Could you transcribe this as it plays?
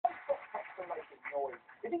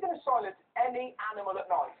If you can silence any animal at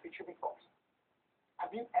night, it should be foxes.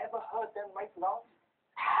 Have you ever heard them make love?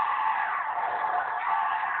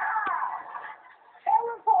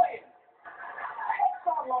 Terrifying! Pets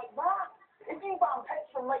aren't like that. If you ban pets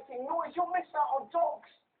from making noise, you'll miss out on dogs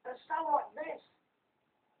that sound like this.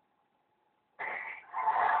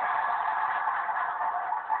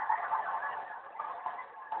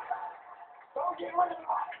 Don't get rid of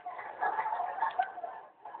that.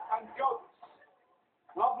 And goats.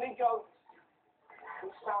 Lovely goats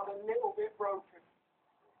who sound a little bit broken.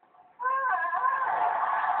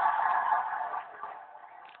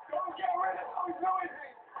 Don't get rid of those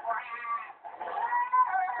noises.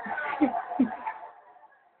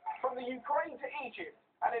 From the Ukraine to Egypt,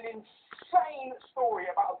 and an insane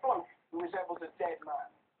story about a bloke who resembles a dead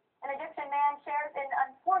man. An Egyptian man shares an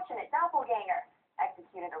unfortunate doppelganger.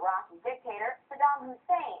 Executed Iraqi dictator Saddam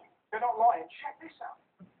Hussein. They're not lying. Check this out.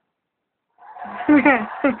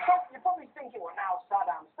 You're probably thinking, well, now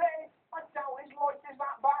Saddam's dead. I doubt his life is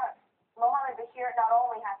that bad. Mohammed Bashir not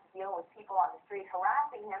only has to deal with people on the street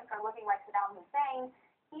harassing him for looking like Saddam Hussein,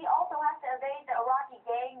 he also has to evade the Iraqi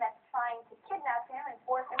gang that's trying to kidnap him and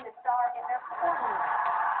force him to star in their porn movie.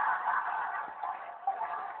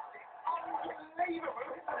 Unbelievable,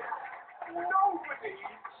 isn't it? Nobody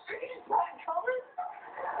sees that coming.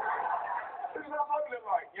 Who's that bloke look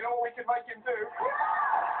like? You know what we can make him do?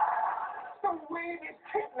 It's the weirdest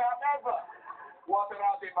kidnap ever. What are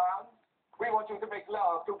our demands? We want you to make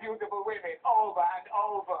love to beautiful women over and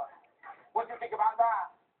over. What do you think about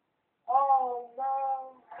that? Oh,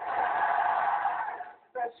 no.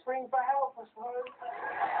 Let's scream for help, I suppose.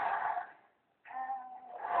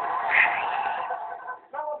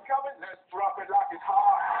 No one's coming. Let's drop it like it's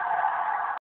hot.